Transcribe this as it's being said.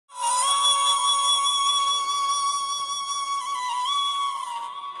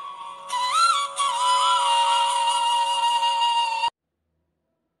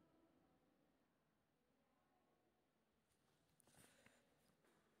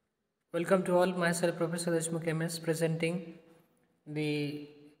Welcome to all. Myself, Professor Deshmukh MS, presenting the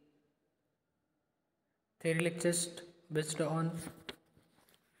theory lectures based on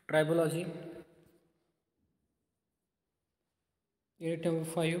tribology, unit number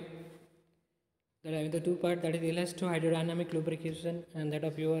 5. That I have the two part, that is elastohydrodynamic lubrication and that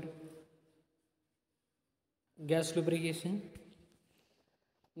of your gas lubrication.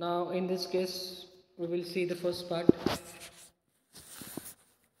 Now, in this case, we will see the first part,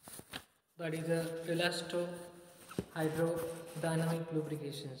 that is the elastohydrodynamic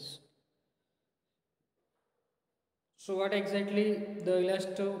lubrications. So, what exactly the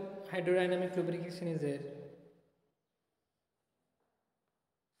elastohydrodynamic lubrication is there?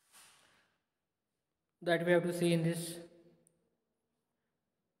 That we have to see in this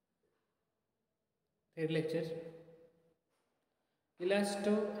theory lecture.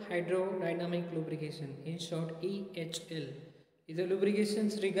 Elastohydrodynamic lubrication, in short EHL, is a lubrication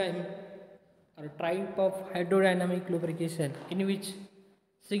regime or type of hydrodynamic lubrication in which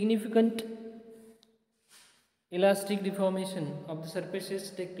significant elastic deformation of the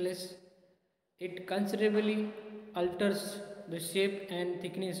surfaces take place. It considerably alters the shape and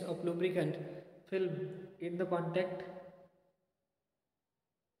thickness of lubricant film in the contact.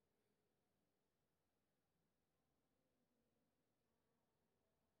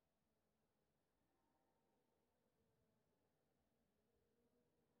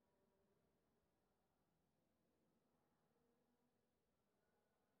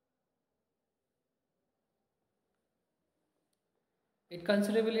 It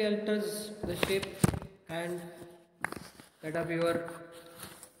considerably alters the shape and that of your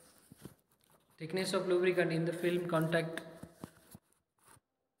thickness of lubricant in the film contact.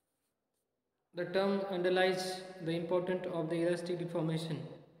 The term underlies the importance of the elastic deformation,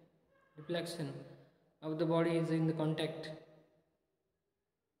 deflection of the body is in the contact.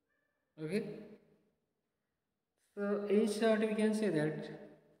 Okay. So in short, we can say that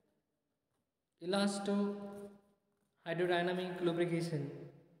elastohydrodynamic lubrication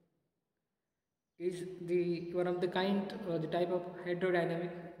is the one of the kind or the type of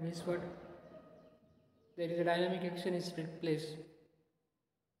hydrodynamic, means what? There is a dynamic action is take place.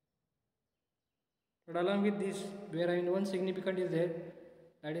 But along with this, wherein one significant is there,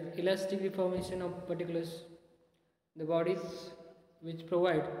 that is elastic deformation of particulars, the bodies which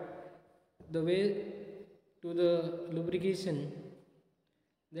provide the way to the lubrication.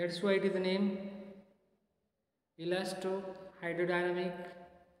 That's why it is the name elastohydrodynamic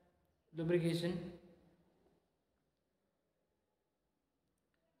lubrication.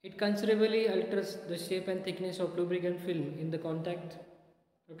 It considerably alters the shape and thickness of lubricant film in the contact.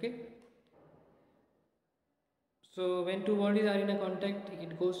 Okay. So when two bodies are in a contact,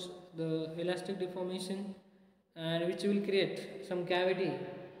 it goes the elastic deformation, and which will create some cavity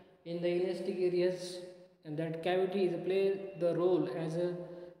in the elastic areas, and that cavity is play the role as a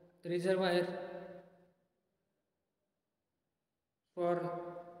reservoir for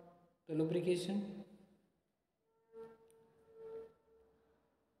the lubrication.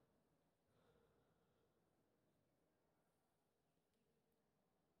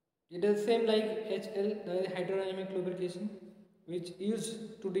 It is same like HL, the hydrodynamic lubrication, which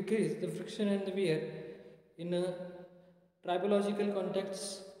used to decrease the friction and the wear in a tribological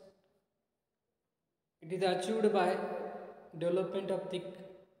contexts. It is achieved by development of thick,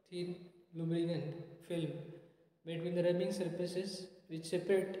 thin lubricant film between the rubbing surfaces, which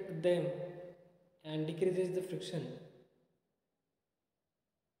separate them and decreases the friction.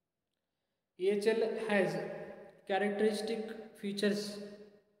 EHL has characteristic features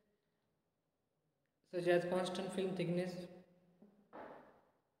such as constant film thickness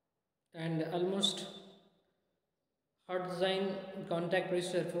and almost horizontal contact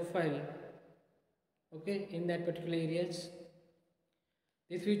pressure profile, okay, in that particular areas.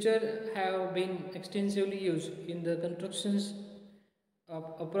 This feature have been extensively used in the constructions of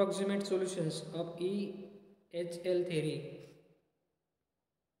approximate solutions of EHL theory.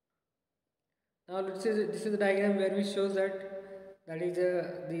 Now let's say this is the diagram where we shows that is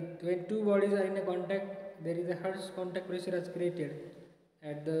the when two bodies are in a contact, there is a Hertz contact pressure is created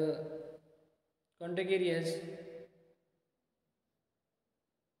at the contact areas,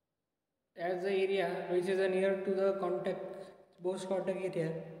 as the area which is near to the contact, both contact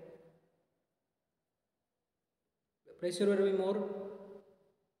area, the pressure will be more,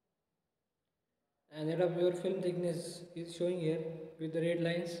 and that of your film thickness is showing here with the red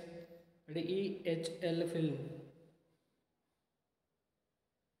lines, the EHL film.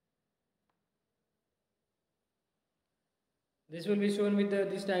 This will be shown with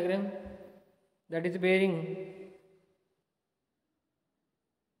this diagram, that is bearing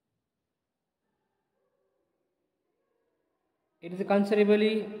It is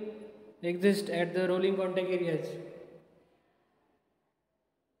considerably exist at the rolling contact areas.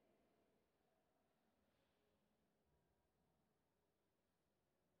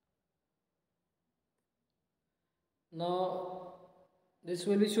 Now, this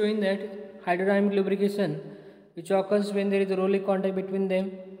will be showing that hydrodynamic lubrication, which occurs when there is a rolling contact between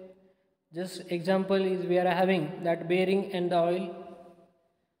them. Just example is we are having that bearing and the oil.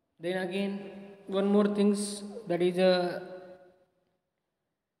 Then again, one more things, that is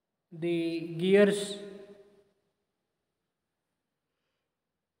the gears.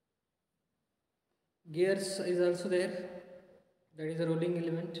 Gears is also there. That is a rolling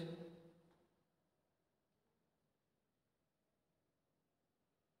element.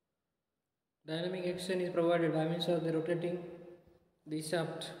 Dynamic action is provided by means of the rotating the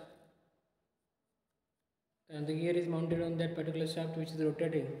shaft, and the gear is mounted on that particular shaft which is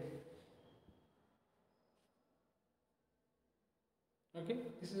rotating. Okay,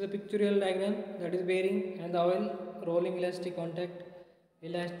 this is a pictorial diagram, that is bearing and the oil, rolling elastic contact,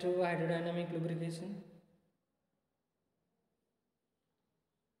 elastohydrodynamic lubrication.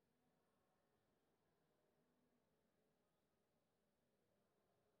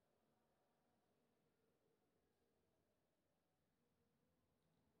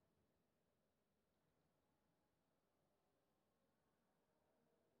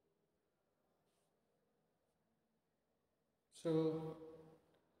 So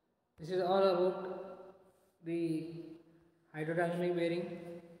this is all about the hydrodynamic bearing,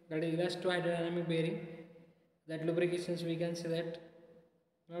 that is elastohydrodynamic bearing. That lubrications, we can say that,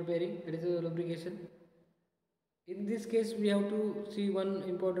 not bearing, that is a lubrication. In this case, we have to see one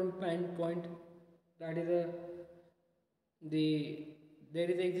important point, that is the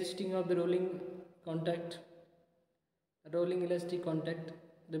there is existing of the rolling contact, rolling elastic contact,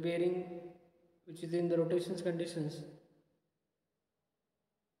 the bearing which is in the rotations conditions.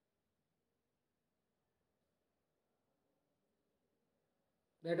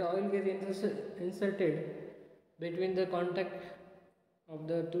 That oil gets inserted between the contact of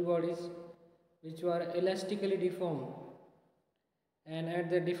the two bodies which were elastically deformed, and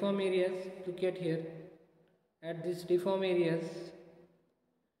at the deformed areas, to get here, at these deformed areas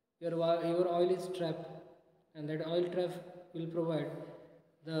your oil is trapped, and that oil trap will provide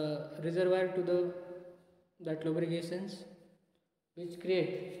the reservoir to the that lubrications, which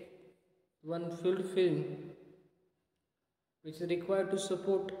create one filled film which is required to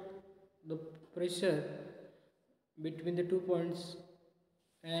support the pressure between the 2 points,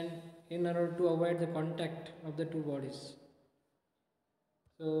 and in order to avoid the contact of the two bodies.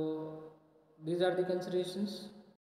 So these are the considerations.